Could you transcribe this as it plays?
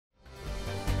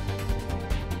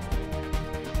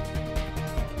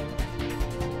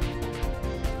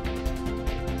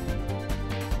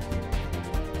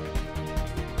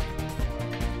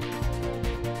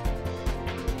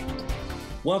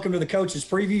Welcome to the Coaches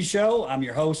Preview Show. I'm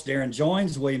your host, Darrin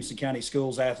Joins, Williamson County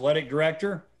Schools Athletic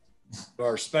Director.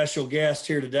 Our special guest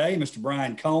here today, Mr.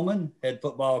 Brian Coleman, head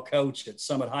football coach at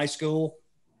Summit High School,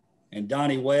 and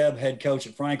Donnie Webb, head coach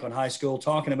at Franklin High School,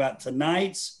 talking about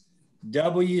tonight's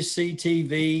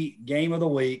WCTV Game of the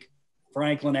Week,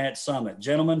 Franklin at Summit.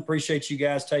 Gentlemen, appreciate you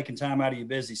guys taking time out of your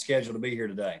busy schedule to be here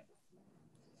today.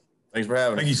 Thanks for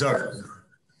having us. Thank you, sir.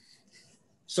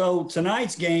 So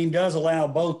tonight's game does allow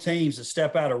both teams to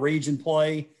step out of region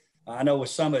play. I know with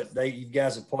Summit, you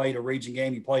guys have played a region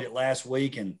game. You played it last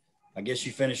week, and I guess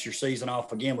you finished your season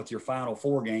off again with your final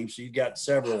 4 games. So you've got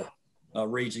several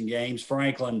region games.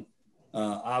 Franklin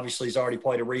obviously has already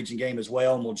played a region game as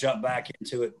well, and we'll jump back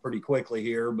into it pretty quickly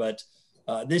here. But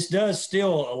this does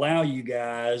still allow you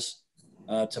guys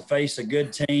to face a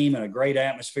good team and a great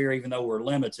atmosphere, even though we're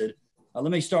limited.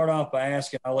 Let me start off by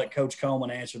asking, I'll let Coach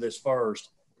Coleman answer this first.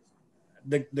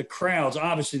 The crowds,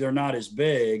 obviously they're not as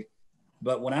big,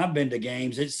 but when I've been to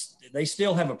games, they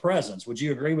still have a presence. Would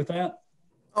you agree with that?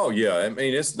 Oh yeah. I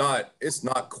mean, it's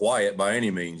not quiet by any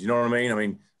means. You know what I mean? I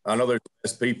mean, I know there's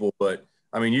less people, but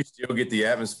I mean, you still get the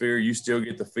atmosphere, you still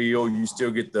get the feel, you still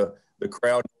get the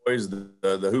crowd noise,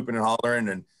 the hooping and hollering.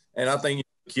 And I think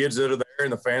the kids that are there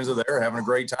and the fans that are there are having a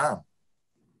great time.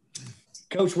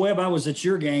 Coach Webb, I was at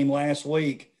your game last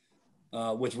week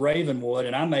with Ravenwood,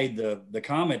 and I made the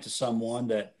comment to someone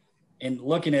that in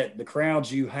looking at the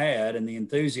crowds you had and the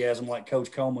enthusiasm like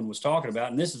Coach Coleman was talking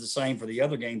about, and this is the same for the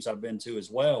other games I've been to as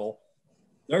well,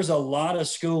 there's a lot of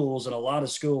schools and a lot of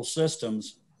school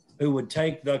systems who would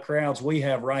take the crowds we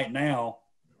have right now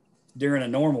during a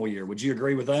normal year. Would you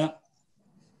agree with that?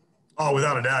 Oh,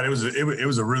 without a doubt, it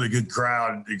was a really good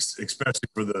crowd, especially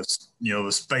for the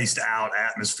spaced out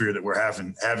atmosphere that we're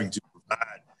having to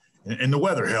provide, and the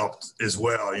weather helped as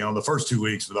well. You know, the first 2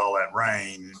 weeks with all that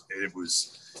rain, it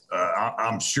was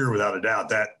I'm sure without a doubt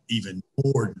that even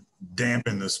more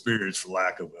dampened the spirits, for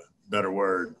lack of a better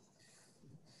word.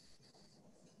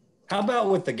 How about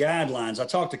with the guidelines? I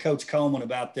talked to Coach Coleman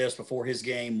about this before his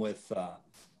game with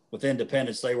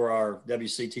Independence. They were our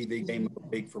WCTV game of the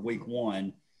week for week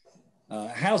 1.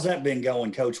 How's that been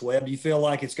going, Coach Webb? Do you feel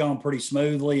like it's gone pretty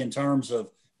smoothly in terms of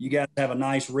you guys have a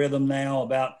nice rhythm now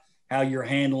about how you're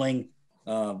handling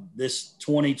this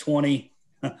 2020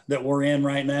 that we're in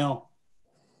right now?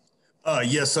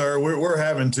 Yes, sir. We're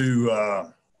having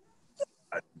to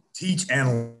teach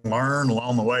and learn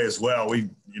along the way as well. We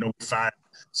find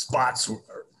spots,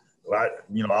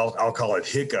 I'll call it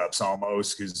hiccups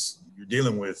almost, because you're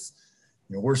dealing with,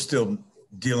 we're still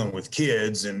dealing with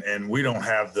kids, and we don't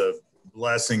have the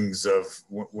blessings of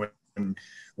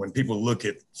when people look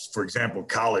at, for example,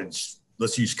 college.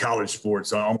 Let's use college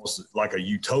sports almost like a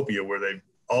utopia where they've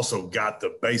also got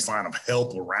the baseline of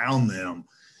help around them.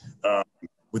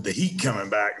 With the heat coming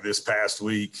back this past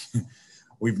week,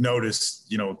 we've noticed,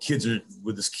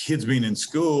 kids being in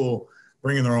school,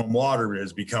 bringing their own water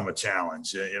has become a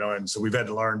challenge, and so we've had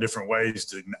to learn different ways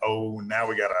to, now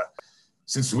we got to,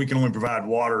 since we can only provide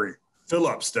water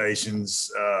fill-up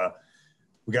stations,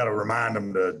 we got to remind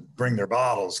them to bring their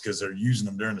bottles because they're using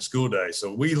them during the school day.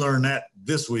 So we learned that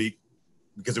this week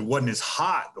because it wasn't as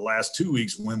hot the last 2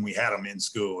 weeks when we had them in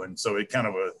school. And so it kind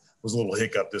of was a little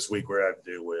hiccup this week we had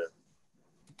to deal with.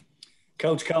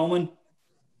 Coach Coleman,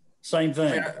 same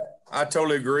thing. I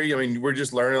totally agree. I mean, we're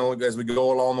just learning as we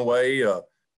go along the way,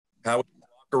 how we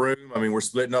locker room. I mean, we're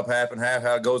splitting up half and half,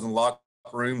 how it goes in the locker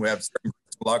room. We have certain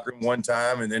locker room one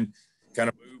time and then kind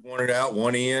of move one out,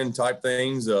 one in type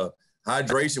things.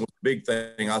 Hydration was a big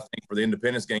thing, I think, for the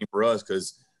Independence game for us,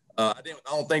 because I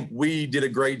don't think we did a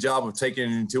great job of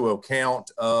taking into account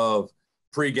of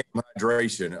pregame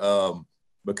hydration,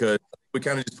 because we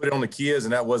kind of just put it on the kids,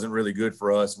 and that wasn't really good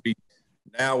for us.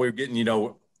 Now we're getting,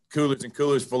 coolers and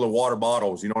coolers full of water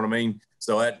bottles, you know what I mean?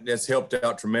 So that's helped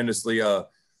out tremendously.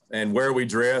 And where we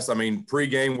dress, I mean,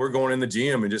 pregame, we're going in the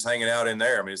gym and just hanging out in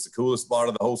there. I mean, it's the coolest spot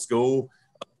of the whole school,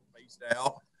 spaced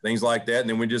out, things like that. And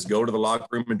then we just go to the locker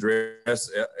room and dress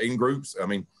in groups. I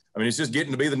mean, it's just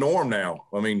getting to be the norm now.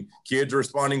 I mean, kids are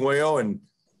responding well, and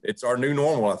it's our new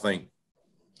normal, I think.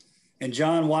 And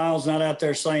John Wiles not out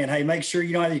there saying, hey, make sure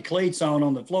you don't have your cleats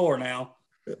on the floor now.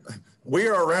 We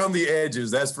are around the edges,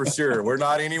 that's for sure. We're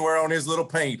not anywhere on his little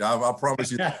paint. I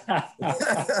promise you that.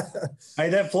 Hey,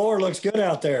 that floor looks good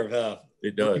out there.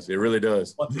 It does. It really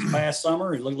does. This past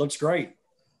summer, it looks great.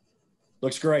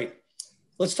 Looks great.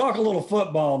 Let's talk a little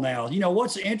football now.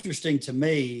 What's interesting to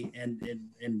me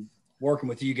in working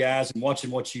with you guys and watching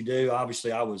what you do,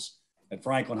 obviously I was at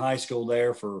Franklin High School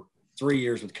there for 3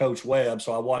 years with Coach Webb,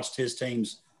 so I watched his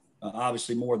teams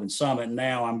obviously more than Summit. And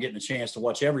now I'm getting a chance to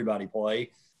watch everybody play.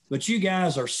 But you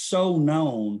guys are so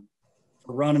known for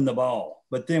running the ball.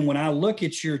 But then when I look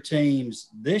at your teams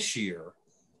this year,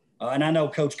 and I know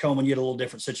Coach Coleman, you had a little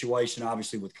different situation,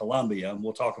 obviously, with Columbia, and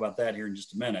we'll talk about that here in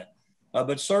just a minute.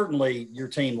 But certainly your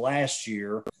team last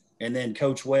year, and then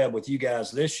Coach Webb with you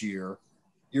guys this year,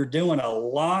 you're doing a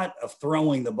lot of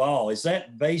throwing the ball. Is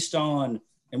that based on,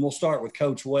 and we'll start with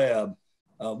Coach Webb,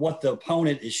 what the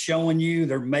opponent is showing you,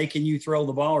 they're making you throw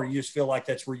the ball, or you just feel like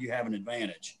that's where you have an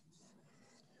advantage?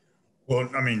 Well,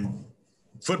 I mean,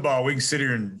 football, we can sit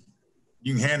here and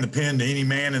you can hand the pen to any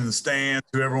man in the stands.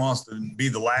 Whoever wants to be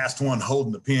the last one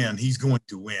holding the pen, he's going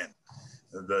to win.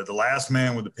 The last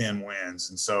man with the pen wins.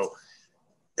 And so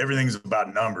everything's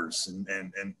about numbers.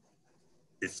 And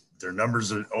if their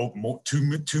numbers are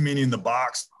too many in the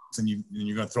box, then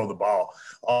you're going to throw the ball.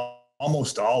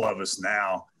 Almost all of us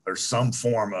now are some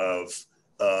form of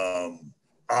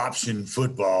option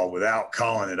football without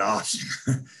calling it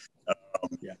option.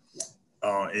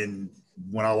 And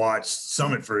when I watch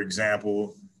Summit, for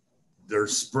example, they're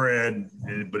spread,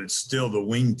 but it's still the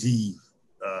wing tee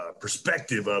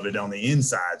perspective of it on the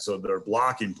inside. So their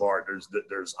blocking part,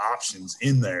 there's options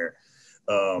in there.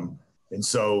 And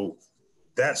so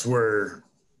that's where,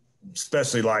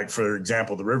 especially like, for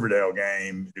example, the Riverdale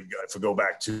game, if we go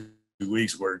back 2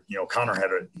 weeks where, you know, Connor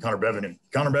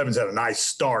Bevins had a nice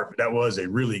start, but that was a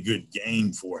really good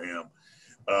game for him.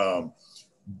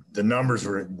 The numbers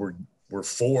were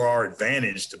for our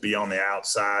advantage to be on the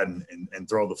outside and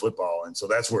throw the football. And so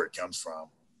that's where it comes from.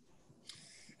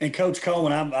 And Coach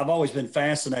Coleman, I've always been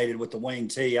fascinated with the wing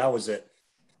tee. I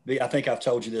think I've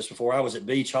told you this before. I was at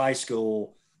Beach High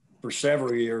School for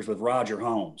several years with Roger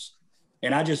Holmes,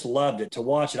 and I just loved it to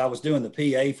watch it. I was doing the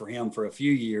PA for him for a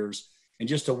few years, and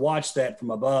just to watch that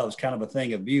from above is kind of a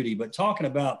thing of beauty. But talking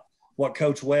about what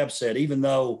Coach Webb said, even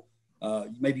though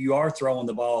maybe you are throwing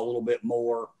the ball a little bit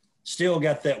more, still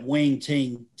got that wing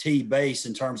tee base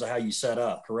in terms of how you set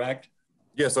up, correct?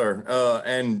 Yes, sir.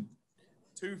 And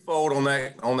twofold on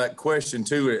that question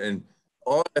too. And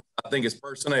all that, I think, is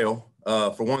personnel.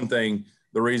 For one thing,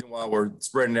 the reason why we're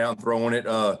spreading out and throwing it,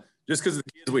 just because of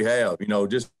the kids we have, you know,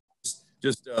 just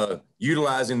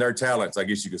utilizing their talents, I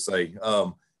guess you could say.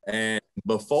 And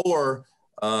before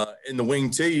in the wing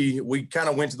tee, we kind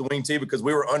of went to the wing tee because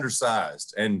we were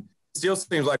undersized, and it still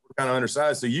seems like we're kind of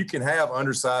undersized. So you can have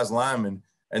undersized linemen,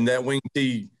 and that wing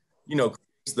tee, you know,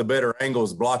 creates the better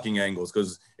angles, blocking angles,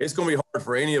 because it's going to be hard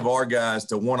for any of our guys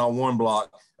to one-on-one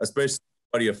block, especially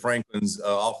somebody of Franklin's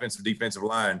offensive defensive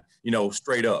line, you know,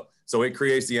 straight up. So it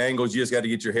creates the angles. You just got to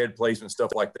get your head placement,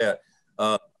 stuff like that.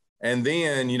 And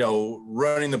then, you know,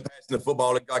 running the pass in the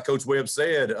football, like Coach Webb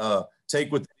said,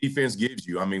 take what the defense gives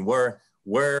you. I mean, where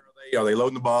are they? Are they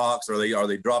loading the box? Are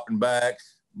they dropping back?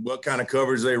 What kind of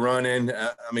coverage are they running?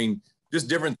 I mean, just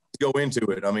different things go into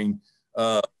it. I mean,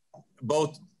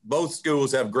 both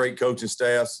schools have great coaching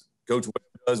staffs. Coach Webb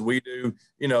does, we do.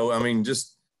 You know, I mean,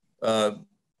 just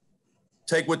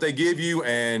take what they give you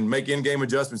and make in-game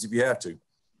adjustments if you have to.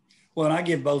 Well, and I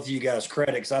give both of you guys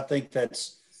credit, because I think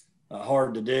that's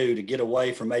hard to do, to get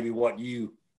away from maybe what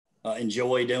you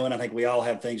enjoy doing. I think we all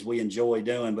have things we enjoy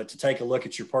doing, but to take a look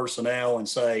at your personnel and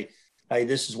say, hey,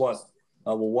 this is what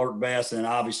will work best, and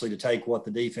obviously to take what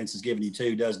the defense is giving you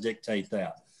too does dictate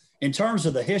that. In terms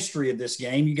of the history of this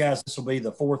game, you guys, this will be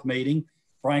the fourth meeting.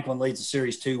 Franklin leads the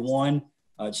series 2-1.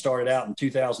 It started out in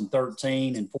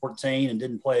 2013 and 14 and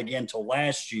didn't play again until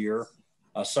last year.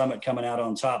 Summit coming out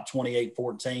on top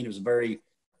 28-14. It was a very,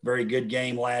 very good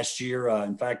game last year.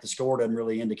 In fact, the score doesn't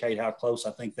really indicate how close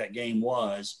I think that game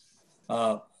was.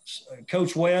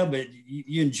 Coach Webb,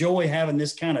 you enjoy having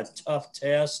this kind of tough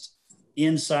test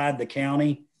inside the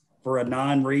county for a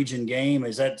non-region game?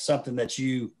 Is that something that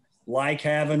you like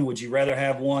having? Would you rather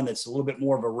have one that's a little bit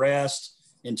more of a rest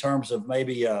in terms of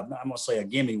maybe, I'm going to say a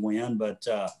gimme win, but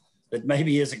that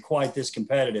maybe isn't quite this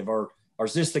competitive? Or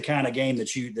is this the kind of game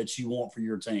that you want for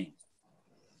your team?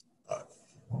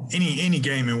 Any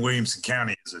game in Williamson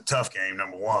County is a tough game,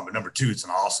 number one, but number two, it's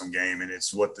an awesome game, and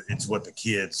it's what the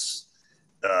kids,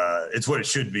 it's what it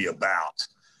should be about.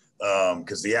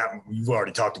 Because you've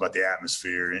already talked about the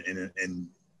atmosphere, and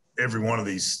every one of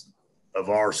these of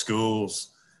our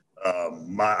schools,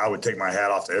 I would take my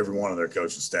hat off to every one of their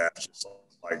coaching staff, just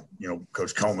like, you know,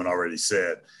 Coach Coleman already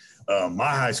said. My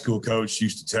high school coach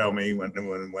used to tell me when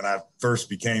I first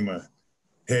became a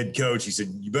head coach, he said,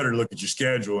 you better look at your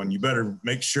schedule and you better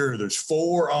make sure there's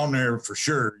 4 on there for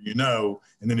sure, you know,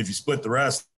 and then if you split the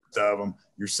rest of them,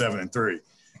 you're 7-3.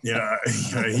 You know,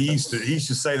 he used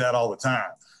to say that all the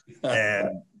time,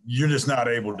 and you're just not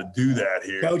able to do that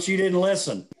here. Coach, you didn't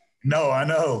listen. No, I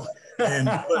know. And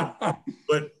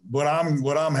but what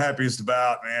I'm happiest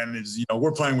about, man, is, you know,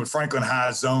 we're playing with Franklin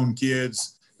High zone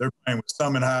kids. they're playing with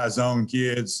Summit High zone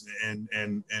kids, and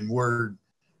we're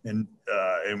going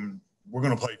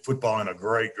to play football in a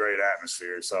great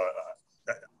atmosphere. So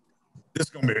this is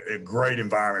going to be a great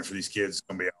environment for these kids. It's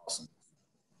going to be awesome.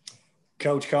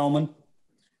 Coach Coleman.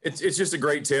 It's just a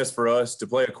great test for us to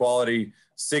play a quality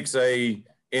 6A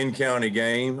in-county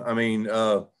game. I mean,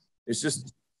 it's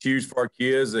just huge for our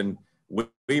kids, and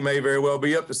we may very well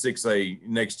be up to 6A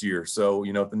next year. So,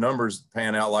 if the numbers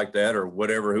pan out like that or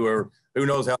whatever, who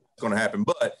knows how it's going to happen.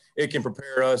 But it can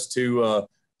prepare us to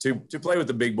play with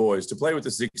the big boys, to play with the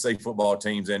 6A football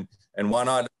teams, and why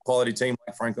not a quality team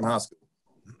like Franklin High School.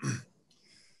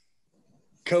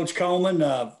 Coach Coleman,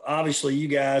 obviously you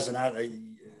guys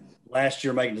and last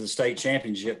year making to the state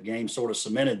championship game sort of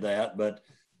cemented that, but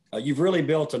you've really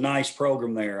built a nice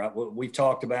program there. We've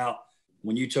talked about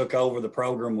when you took over, the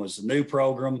program was a new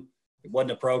program. It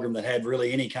wasn't a program that had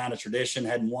really any kind of tradition,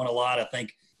 hadn't won a lot. I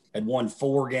think had won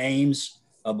 4 games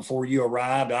before you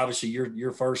arrived. Obviously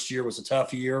your first year was a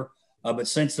tough year, but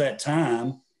since that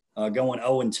time, going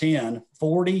 0-10,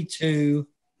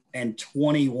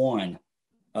 42-21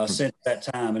 since that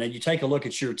time. And then you take a look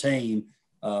at your team.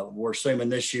 We're assuming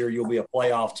this year you'll be a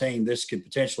playoff team. This could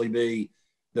potentially be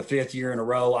the 5th year in a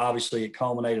row. Obviously, it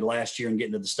culminated last year in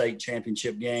getting to the state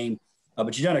championship game.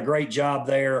 But you've done a great job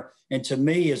there. And to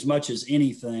me, as much as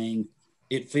anything,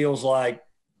 it feels like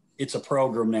it's a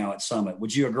program now at Summit.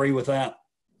 Would you agree with that?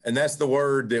 And that's the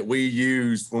word that we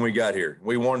used when we got here.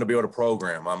 We wanted to build a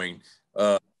program. I mean,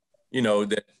 that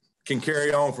can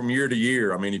carry on from year to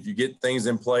year. I mean, if you get things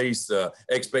in place,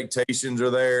 expectations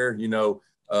are there, different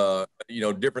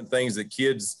things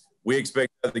that we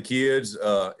expect of the kids.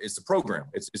 It's a program.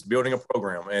 It's building a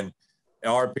program. And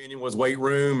our opinion was weight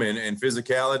room and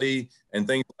physicality and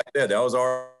things like that. That was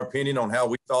our opinion on how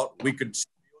we thought we could build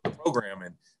the program.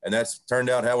 And that's turned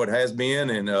out how it has been.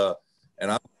 And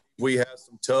we have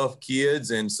some tough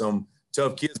kids and some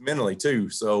tough kids mentally too.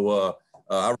 So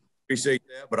I really appreciate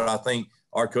that. But I think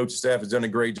our coaching staff has done a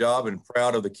great job, and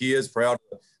proud of the kids, proud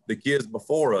of the kids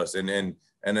before us. And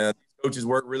coaches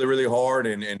work really, really hard,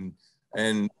 and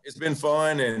it's been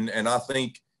fun. And I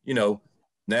think,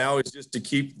 now it's just to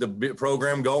keep the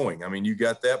program going. I mean, you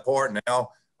got that part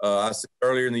now. I said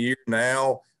earlier in the year,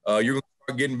 now you're going to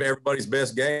start getting everybody's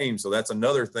best game. So that's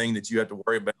another thing that you have to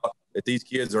worry about that these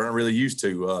kids aren't really used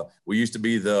to. We used to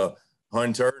be the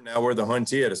hunter. Now we're the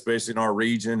hunted, especially in our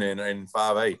region and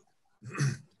 5A.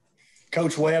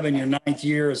 Coach Webb, in your 9th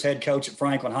year as head coach at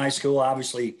Franklin High School,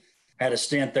 obviously had a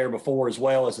stint there before as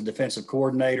well as a defensive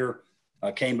coordinator,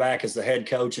 came back as the head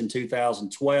coach in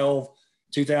 2012.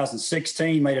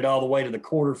 2016, made it all the way to the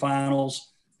quarterfinals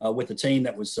with a team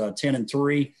that was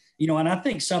 10-3. And I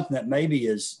think something that maybe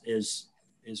is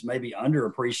maybe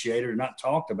underappreciated or not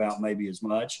talked about maybe as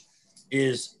much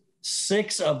is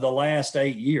 6 of the last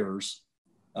 8 years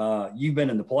you've been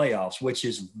in the playoffs, which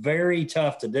is very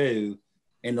tough to do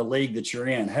in the league that you're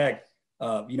in. Heck,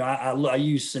 I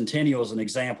use Centennial as an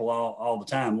example all the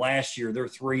time. Last year, they're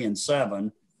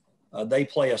 3-7. They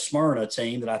play a Smyrna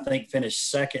team that I think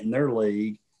finished 2nd in their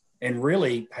league and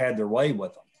really had their way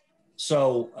with them.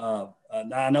 So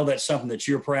I know that's something that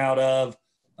you're proud of.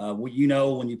 When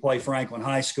you play Franklin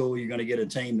High School, you're going to get a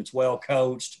team that's well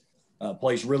coached,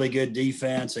 plays really good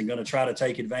defense, and going to try to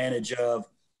take advantage of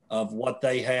what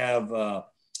they have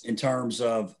in terms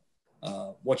of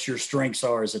what your strengths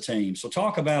are as a team. So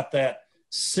talk about that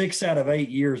 6 out of 8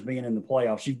 years being in the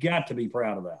playoffs. You've got to be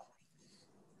proud of that.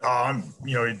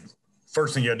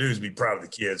 First thing you got to do is be proud of the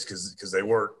kids because they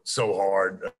work so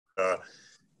hard.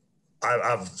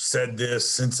 I've said this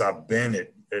since I've been at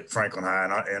Franklin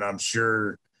High, and I'm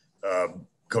sure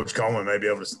Coach Coleman may be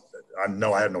able to – I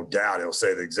know I have no doubt he'll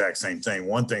say the exact same thing.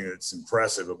 One thing that's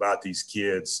impressive about these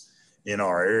kids in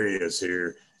our areas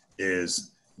here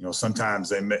is,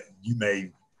 sometimes you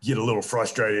may get a little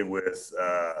frustrated with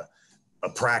a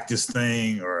practice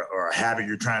thing or a habit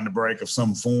you're trying to break of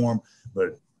some form,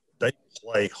 but they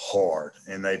play hard,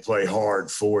 and they play hard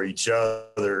for each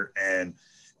other and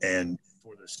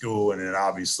for their school, and then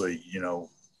obviously,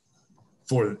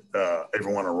 for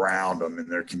everyone around them in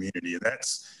their community. And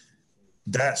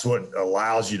that's what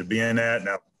allows you to be in that.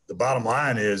 Now, the bottom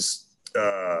line is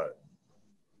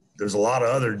there's a lot of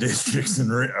other districts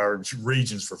or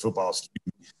regions for football.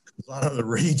 A lot of the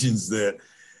regions that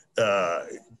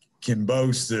can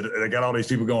boast that they got all these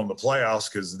people going to the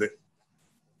playoffs because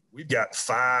we've got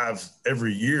 5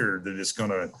 every year that it's going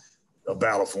to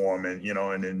battle for them. And,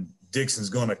 and then Dixon's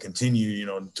going to continue,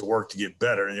 to work to get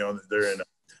better.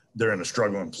 They're in a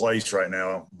struggling place right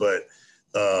now, but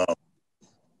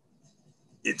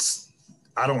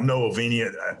I don't know of any.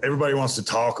 Everybody wants to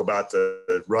talk about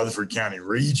the Rutherford County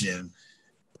region.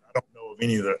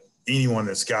 know of anyone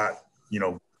that's got,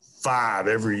 5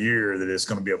 every year that it's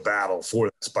going to be a battle for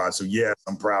that spot. So yes,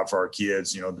 I'm proud for our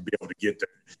kids, to be able to get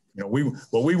there.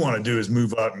 What we want to do is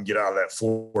move up and get out of that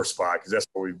 4 spot, because that's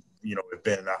where we, have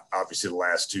been obviously the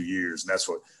last 2 years, and that's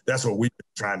what we've been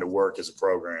trying to work as a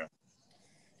program.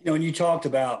 And you talked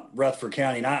about Rutherford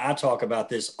County, and I talk about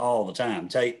this all the time.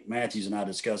 Tate Matthews and I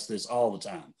discuss this all the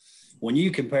time. When you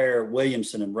compare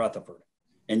Williamson and Rutherford,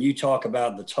 and you talk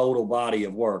about the total body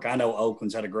of work, I know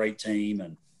Oakland's had a great team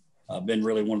and been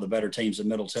really one of the better teams in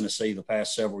Middle Tennessee the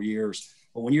past several years.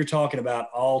 But when you're talking about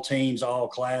all teams, all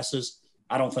classes,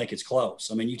 I don't think it's close.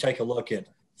 I mean, you take a look at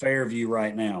Fairview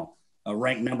right now,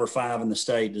 ranked number 5 in the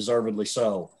state, deservedly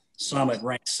so. Summit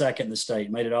ranked 2nd in the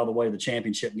state, made it all the way to the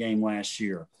championship game last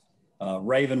year.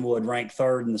 Ravenwood ranked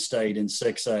 3rd in the state in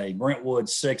 6A. Brentwood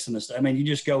 6th in the state. I mean, you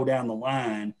just go down the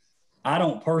line. I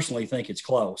don't personally think it's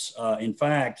close. In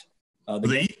fact,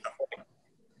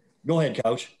 go ahead,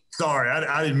 Coach. Sorry,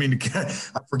 I didn't mean to.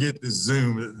 I forget this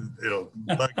Zoom. It'll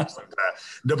bug you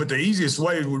sometimes. No, but the easiest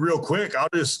way, real quick, I'll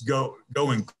just go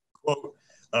and quote.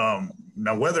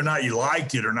 Now, whether or not you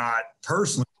liked it or not,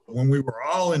 personally, when we were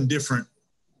all in different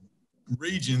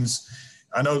regions,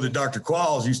 I know that Dr.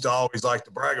 Qualls used to always like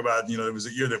to brag about. It was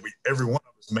a year that every one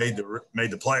of us made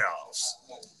the playoffs.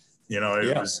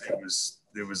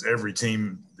 It was every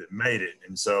team that made it,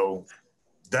 and so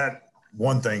that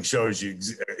one thing shows you,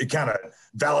 it kind of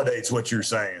validates what you're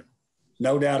saying.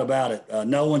 No doubt about it.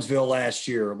 Nolensville last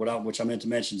year, which I meant to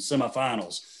mention,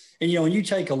 semifinals. And, when you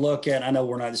take a look at, I know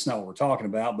it's not what we're talking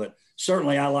about, but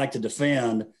certainly I like to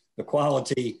defend the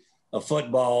quality of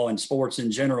football and sports in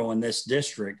general in this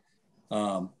district.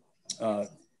 You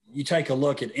take a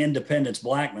look at Independence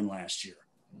Blackman last year.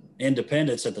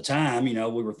 Independence at the time,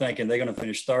 we were thinking they're going to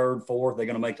finish 3rd, 4th, they're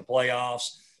going to make the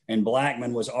playoffs. And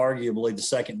Blackman was arguably the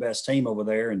 2nd best team over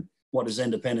there. And what does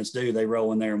Independence do? They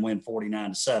roll in there and win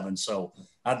 49-7. So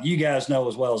you guys know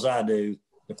as well as I do,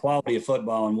 the quality of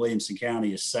football in Williamson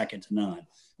County is second to none.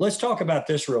 Let's talk about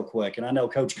this real quick. And I know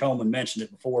Coach Coleman mentioned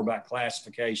it before about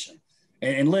classification.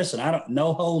 And listen,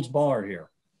 no holds barred here.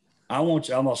 I'm going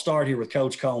to start here with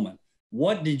Coach Coleman.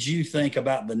 What did you think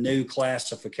about the new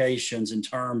classifications in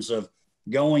terms of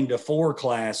going to 4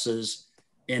 classes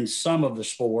in some of the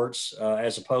sports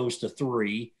as opposed to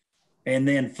 3, and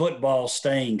then football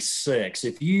staying 6?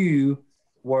 If you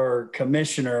were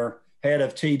commissioner, head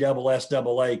of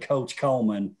TSSAA, Coach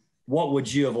Coleman, what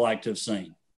would you have liked to have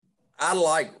seen? I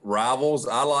like rivals.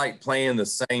 I like playing the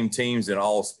same teams in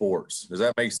all sports. Does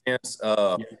that make sense?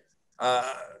 I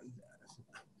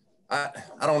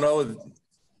don't know.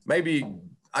 Maybe,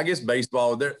 I guess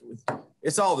baseball,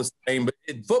 it's all the same, but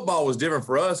football was different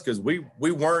for us because we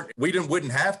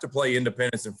wouldn't have to play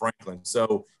Independence and Franklin.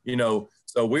 So,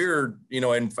 so we're,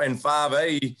 in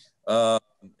 5A,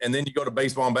 and then you go to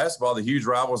baseball and basketball, the huge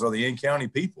rivals are the in-county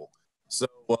people. So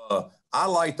I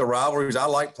like the rivalries. I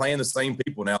like playing the same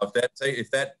people. Now, if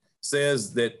that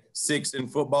says that 6 in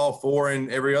football, 4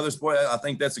 in every other sport, I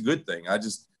think that's a good thing. I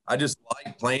just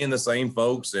like playing the same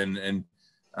folks and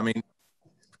I mean,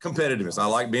 competitiveness. I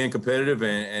like being competitive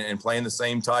and playing the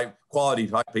same quality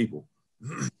type people.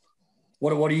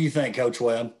 What do you think, Coach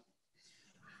Webb?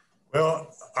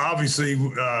 Well, obviously,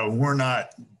 we're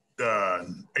not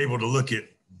able to look at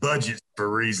budgets for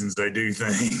reasons they do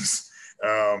things,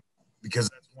 because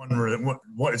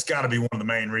that's it's got to be one of the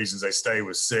main reasons they stay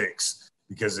with 6.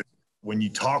 Because when you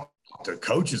talk to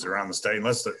coaches around the state,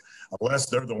 unless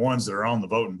they're the ones that are on the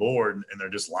voting board and they're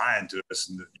just lying to us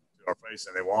and our face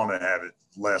and they want to have it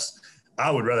less, I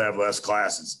would rather have less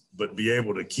classes, but be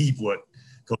able to keep what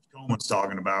Coach Coleman's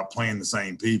talking about, playing the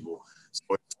same people.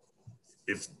 So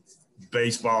if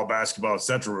baseball, basketball, et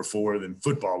cetera, were 4, then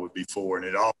football would be 4, and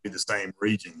it'd all be the same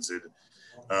regions.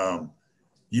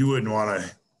 You wouldn't want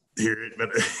to hear it, but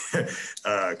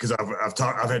because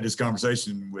I've had this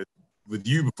conversation with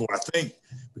you before, I think,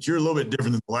 but you're a little bit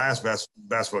different than the last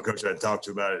basketball coach I talked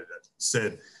to about it. I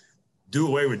said, do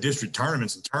away with district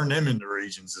tournaments and turn them into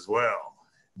regions as well.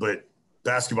 But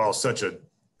basketball is such a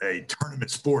tournament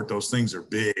sport. Those things are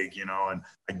big, and I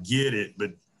get it,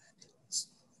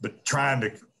 but trying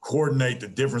to coordinate the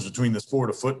difference between the sport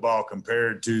of football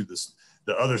compared to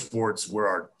the other sports where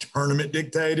our tournament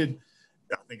dictated,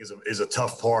 I think is a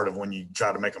tough part of when you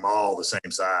try to make them all the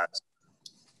same size.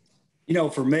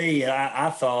 For me, I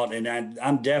thought, and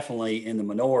I'm definitely in the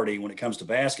minority when it comes to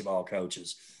basketball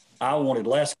coaches, I wanted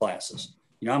less classes.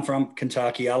 I'm from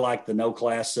Kentucky. I like the no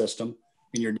class system,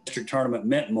 and your district tournament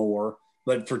meant more.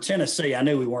 But for Tennessee, I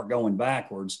knew we weren't going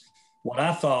backwards. What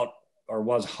I thought or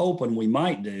was hoping we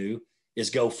might do is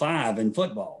go 5 in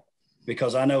football,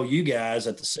 because I know you guys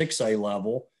at the 6A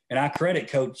level And I credit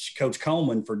Coach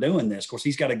Coleman for doing this. Of course,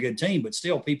 he's got a good team, but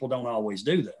still people don't always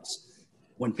do this.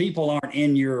 When people aren't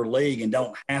in your league and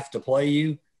don't have to play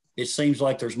you, it seems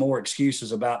like there's more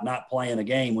excuses about not playing a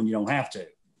game when you don't have to.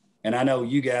 And I know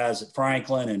you guys at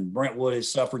Franklin and Brentwood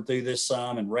has suffered through this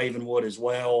some, and Ravenwood as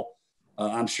well.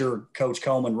 I'm sure Coach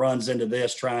Coleman runs into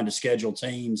this trying to schedule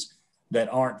teams that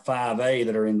aren't 5A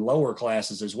that are in lower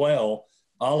classes as well.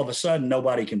 All of a sudden,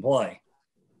 nobody can play.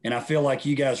 And I feel like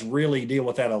you guys really deal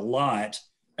with that a lot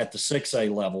at the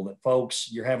 6A level, that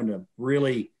folks, you're having to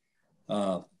really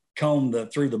comb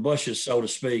through the bushes, so to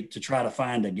speak, to try to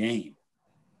find a game.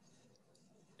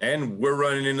 And we're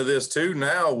running into this too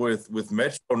now with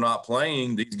Metro not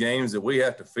playing these games that we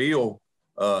have to fill,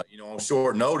 on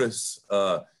short notice.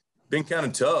 Been kind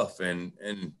of tough, and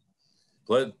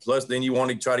plus then you want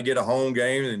to try to get a home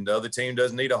game, and the other team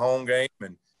doesn't need a home game,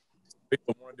 and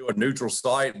people want to do a neutral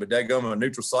site, but a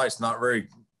neutral site's not very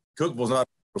 – Cookville's not a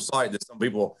neutral site that some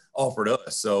people offered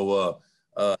us. So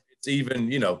it's even,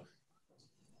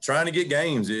 trying to get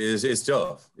games is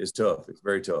tough. It's tough. It's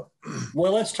very tough.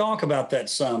 Well, let's talk about that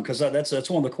some, because that's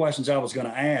one of the questions I was going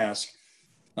to ask.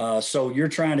 So you're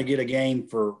trying to get a game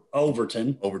for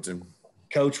Overton.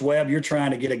 Coach Webb, you're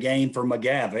trying to get a game for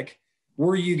McGavock.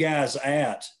 Where are you guys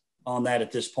at on that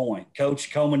at this point?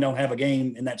 Coach Coleman don't have a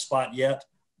game in that spot yet?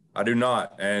 I do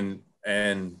not. And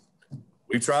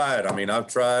we've tried. I mean, I've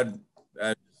tried.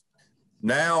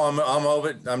 Now I'm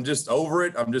over it. I'm just over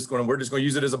it. We're just going to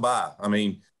use it as a bye. I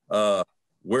mean,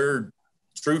 we're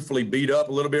truthfully beat up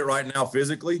a little bit right now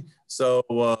physically. So,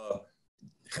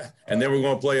 and then we're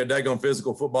going to play a daggone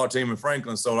physical football team in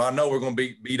Franklin. So I know we're going to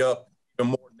be beat up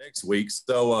even more next week.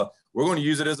 So we're going to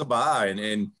use it as a bye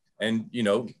and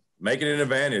make it an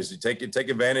advantage. Take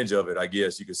advantage of it, I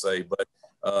guess you could say. But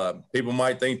people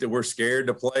might think that we're scared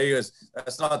to play.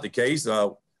 That's not the case.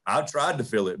 I've tried to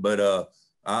feel it, but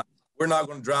we're not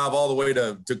going to drive all the way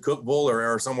to Cookville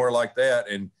or somewhere like that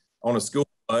and on a school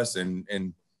bus and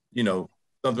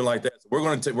something like that. So we're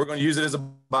going to use it as a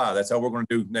bye. That's how we're going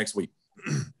to do next week.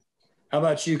 How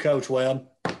about you, Coach Webb?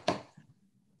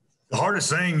 The hardest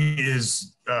thing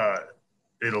is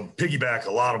it'll piggyback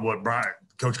a lot of what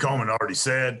Coach Coleman already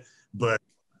said, but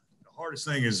the hardest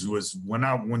thing was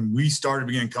when we started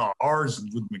beginning college, ours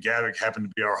with McGavock happened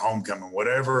to be our homecoming,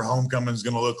 whatever homecoming is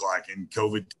going to look like in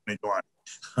COVID 2020.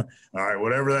 All right,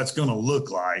 whatever that's going to look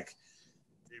like,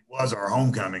 it was our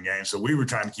homecoming game. So we were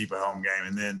trying to keep a home game.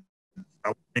 And then I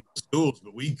went to schools,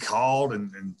 but we called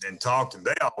and talked, and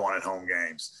they all wanted home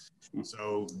games.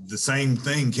 So the same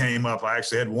thing came up. I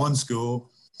actually had one school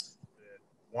that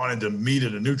wanted to meet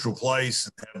at a neutral place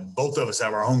and have both of us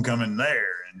have our homecoming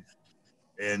there.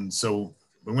 And so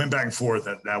we went back and forth.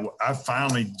 Now,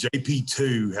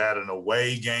 JP2 had an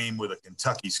away game with a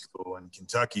Kentucky school, and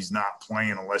Kentucky's not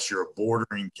playing unless you're a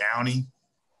bordering county.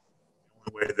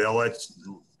 The only way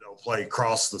they'll play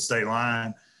across the state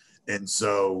line. And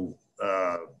so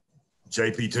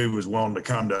JP2 was willing to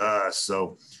come to us.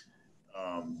 So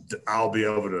I'll be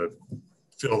able to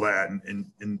fill that.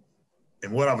 And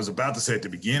what I was about to say at the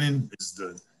beginning is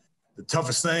the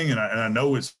toughest thing, and I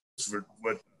know it's for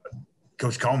what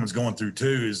Coach Coleman's going through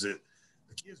too, is that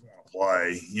the kids want to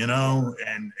play,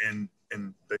 and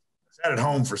they sat at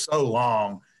home for so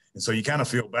long. And so you kind of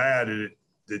feel bad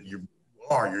that you're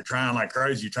trying like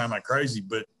crazy,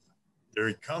 but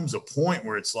there comes a point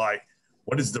where it's like,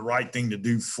 what is the right thing to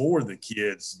do for the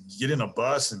kids? Get in a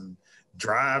bus and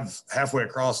drive halfway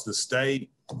across the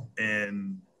state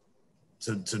and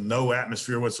to no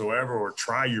atmosphere whatsoever, or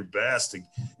try your best.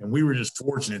 And we were just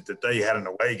fortunate that they had an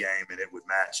away game and it would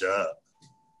match up.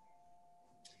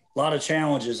 A lot of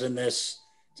challenges in this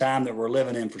time that we're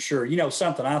living in, for sure.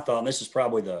 Something I thought, and this is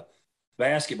probably the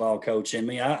basketball coach in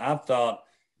me, I thought,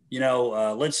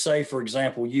 let's say, for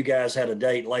example, you guys had a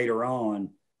date later on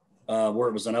where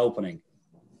it was an opening.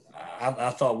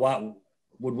 I thought, why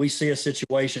would we see a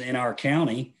situation in our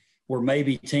county where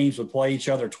maybe teams would play each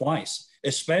other twice,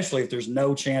 especially if there's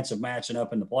no chance of matching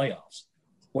up in the playoffs?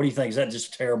 What do you think? Is that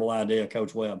just a terrible idea,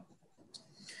 Coach Webb?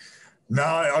 No,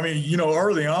 I mean,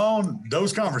 early on,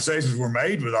 those conversations were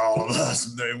made with all of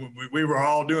us. We were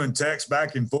all doing text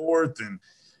back and forth, and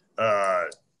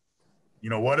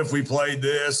what if we played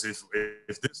this?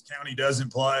 If this county doesn't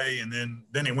play, and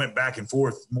then it went back and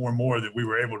forth more and more that we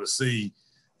were able to see,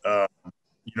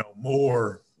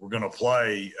 more we're going to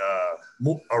play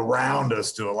more around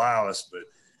us to allow us. But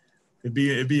it'd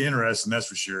be interesting, that's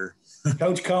for sure.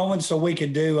 Coach Coleman, so we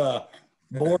could do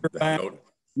borderline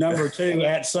number 2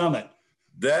 at Summit.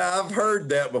 Yeah, I've heard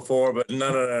that before, but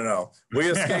no. We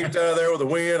escaped out of there with a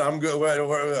win. I'm good.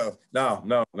 No.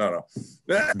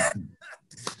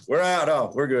 We're out.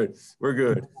 Oh, we're good. We're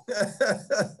good.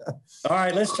 All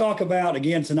right, let's talk about,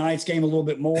 again, tonight's game a little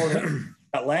bit more.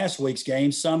 About last week's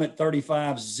game, Summit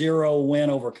 35-0 win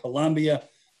over Columbia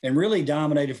and really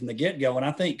dominated from the get-go. And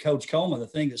I think Coach Coleman, the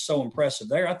thing that's so impressive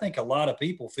there, I think a lot of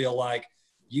people feel like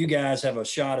you guys have a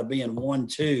shot of being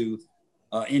 1-2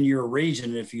 in your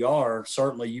region. And if you are,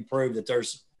 certainly you prove that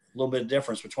there's a little bit of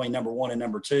difference between number 1 and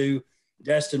number 2.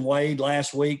 Destin Wade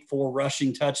last week, 4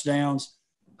 rushing touchdowns,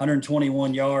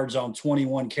 121 yards on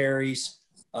 21 carries.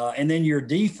 And then your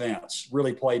defense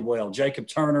really played well. Jacob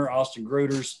Turner, Austin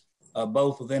Gruters,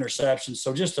 both with interceptions.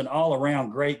 So just an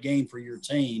all-around great game for your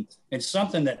team. And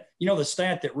something that, the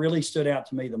stat that really stood out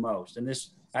to me the most, and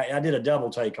this, I did a double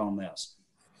take on this,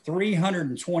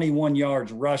 321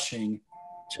 yards rushing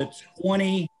to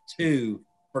 22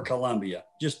 for Columbia.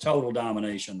 Just total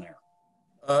domination there.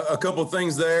 A couple of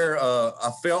things there.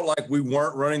 I felt like we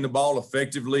weren't running the ball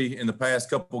effectively in the past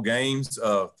couple of games,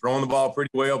 throwing the ball pretty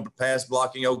well, but pass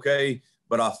blocking okay.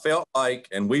 But I felt like,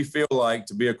 and we feel like,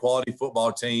 to be a quality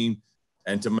football team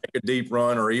and to make a deep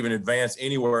run or even advance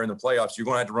anywhere in the playoffs, you're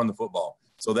going to have to run the football.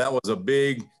 So that was a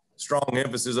big, strong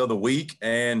emphasis of the week.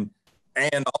 And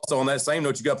also on that same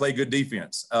note, you got to play good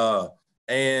defense.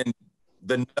 And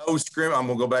the no scrim, I'm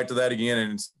going to go back to that again,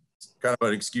 and it's kind of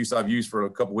an excuse I've used for a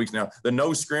couple of weeks now. The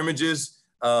no scrimmages,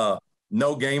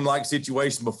 no game-like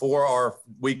situation before our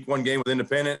week 1 game with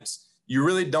Independence. You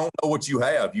really don't know what you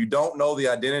have. You don't know the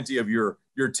identity of your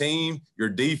team, your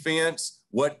defense,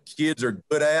 what kids are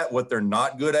good at, what they're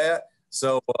not good at.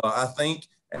 So I think,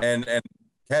 and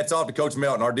hats off to Coach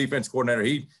Melton, our defense coordinator.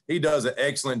 He does an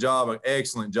excellent job.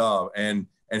 And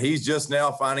he's just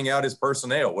now finding out his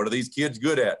personnel. What are these kids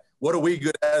good at? What are we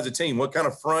good at as a team? What kind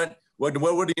of front? What do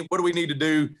we need to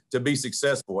do to be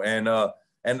successful? And I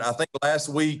think last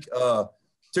week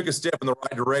took a step in the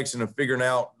right direction of figuring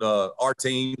out our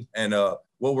team and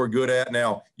what we're good at.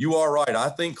 Now, you are right. I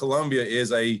think Columbia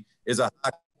is a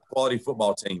high quality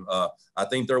football team. I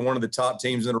think they're one of the top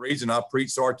teams in the region. I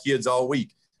preached to our kids all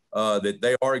week that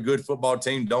they are a good football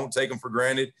team. Don't take them for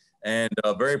granted. And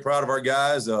very proud of our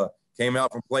guys. Came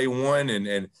out from play 1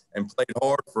 and played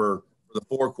hard for the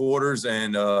 4 quarters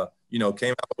and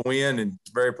came out to win, and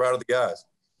very proud of the guys.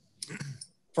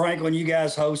 Franklin, you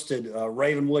guys hosted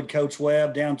Ravenwood Coach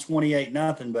Webb down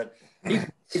 28-0, but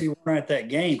you weren't at that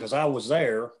game because I was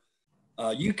there.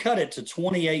 You cut it to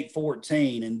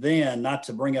 28-14, and then, not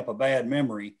to bring up a bad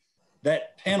memory,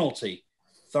 that penalty,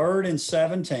 3rd and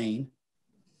 17,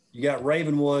 you got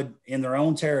Ravenwood in their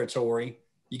own territory.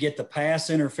 You get the pass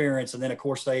interference, and then, of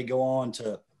course, they go on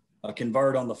to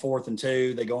convert on the 4th and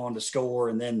 2. They go on to score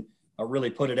and then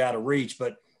really put it out of reach.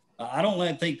 But I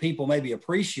don't think people maybe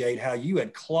appreciate how you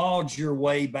had clawed your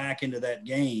way back into that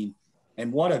game.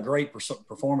 And what a great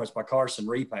performance by Carson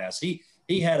Repass.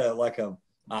 He had a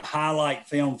highlight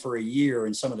film for a year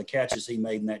in some of the catches he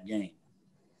made in that game.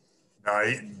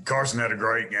 Carson had a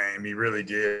great game. He really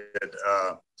did.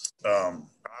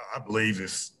 I believe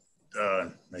if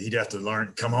he'd have to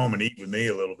come home and eat with me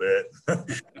a little bit.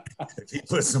 If he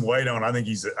puts some weight on, I think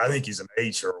he's an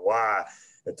H or a Y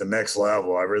at the next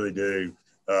level. I really do.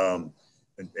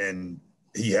 And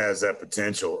he has that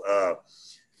potential.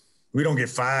 We don't get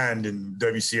fined in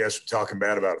WCS for talking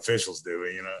bad about officials, do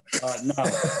we? No.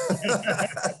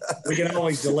 We can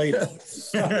always delete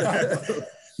it.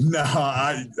 No,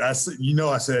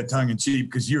 I said tongue in cheek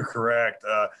because you're correct.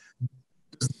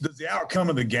 Does the outcome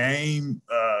of the game,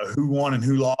 who won and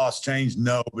who lost, change?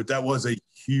 No, but that was a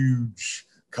huge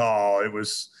call. It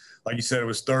was, like you said, it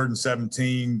was 3rd and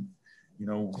 17.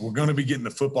 We're going to be getting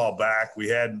the football back. We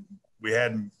had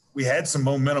some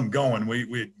momentum going.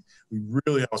 We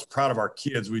really, I was proud of our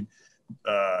kids. We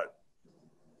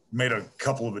made a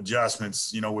couple of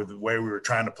adjustments, with the way we were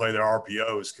trying to play their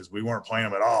RPOs because we weren't playing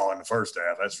them at all in the first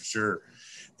half, that's for sure.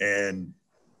 And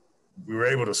we were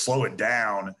able to slow it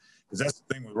down because that's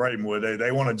the thing with Ravenwood.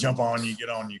 They want to jump on you, get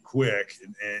on you quick,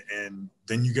 and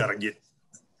then you got to get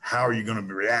how are you going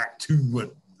to react to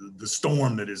what the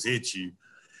storm that has hit you.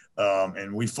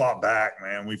 And we fought back,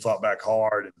 man. We fought back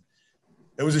hard. And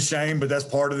it was a shame, but that's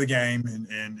part of the game. And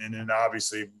then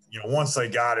obviously, once they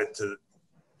got it to,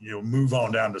 move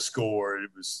on down to score, it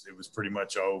was pretty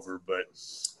much over. But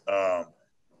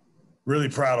really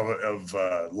proud of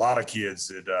a lot of kids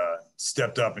that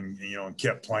stepped up and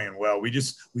kept playing well.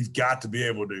 We've got to be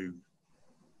able to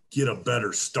get a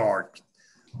better start.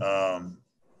 I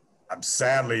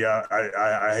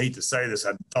hate to say this.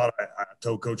 I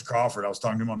told Coach Crawford, I was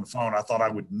talking to him on the phone, I thought I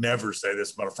would never say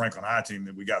this about a Franklin High team,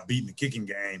 that we got beat in the kicking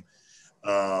game,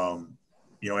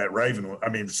 at Ravenwood.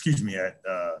 At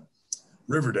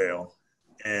Riverdale.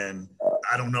 And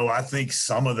I don't know. I think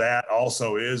some of that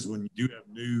also is when you do have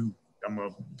new. I'm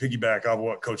going to piggyback off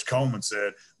what Coach Coleman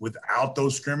said. Without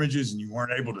those scrimmages, and you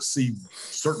weren't able to see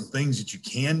certain things that you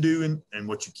can do and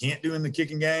what you can't do in the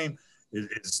kicking game,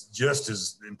 it's just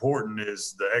as important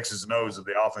as the X's and O's of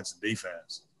the offense and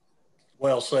defense.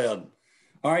 Well said.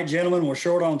 All right, gentlemen, we're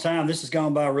short on time. This has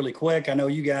gone by really quick. I know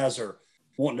you guys are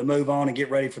wanting to move on and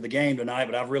get ready for the game tonight,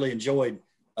 but I've really enjoyed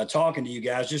talking to you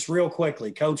guys. Just real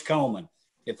quickly, Coach Coleman,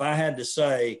 if I had to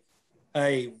say,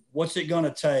 hey, what's it going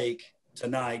to take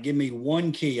tonight? Give me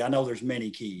one key. I know there's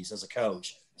many keys as a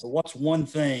coach. So what's one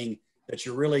thing that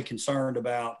you're really concerned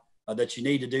about that you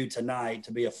need to do tonight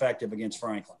to be effective against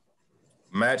Franklin?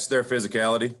 Match their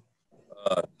physicality.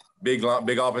 Big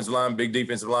offensive line, big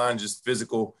defensive line, just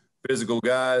physical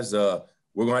guys. We're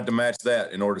going to have to match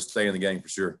that in order to stay in the game for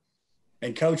sure.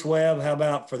 And Coach Webb, how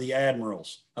about for the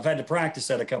Admirals? I've had to practice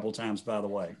that a couple of times, by the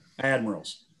way.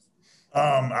 Admirals.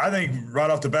 I think right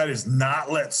off the bat is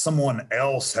not let someone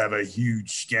else have a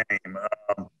huge game.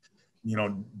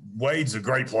 Wade's a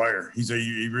great player.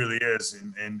 He really is,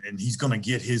 and he's going to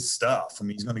get his stuff. I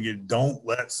mean, he's going to get. Don't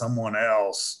let someone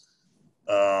else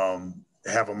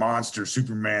have a monster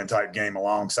Superman type game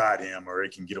alongside him, or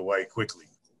it can get away quickly.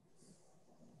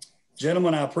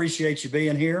 Gentlemen, I appreciate you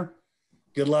being here.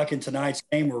 Good luck in tonight's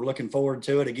game. We're looking forward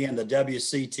to it. Again, the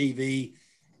WCTV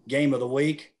Game of the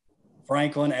Week,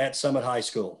 Franklin at Summit High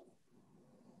School.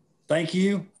 Thank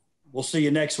you. We'll see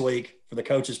you next week for the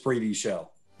Coaches Preview Show.